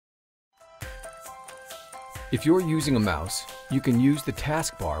If you're using a mouse, you can use the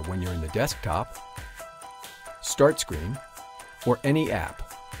taskbar when you're in the desktop, start screen, or any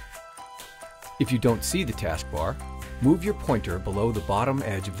app. If you don't see the taskbar, move your pointer below the bottom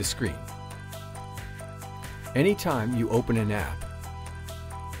edge of the screen. Anytime you open an app,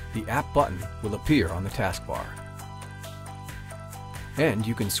 the app button will appear on the taskbar. And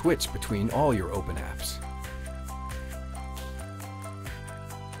you can switch between all your open apps.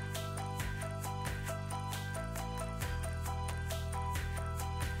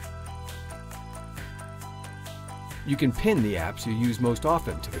 You can pin the apps you use most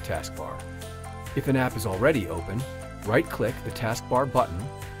often to the taskbar. If an app is already open, right-click the taskbar button,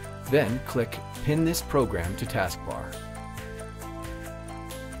 then click Pin this program to taskbar.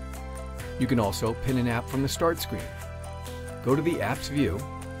 You can also pin an app from the start screen. Go to the Apps view,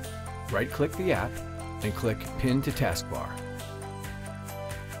 right-click the app, and click Pin to taskbar.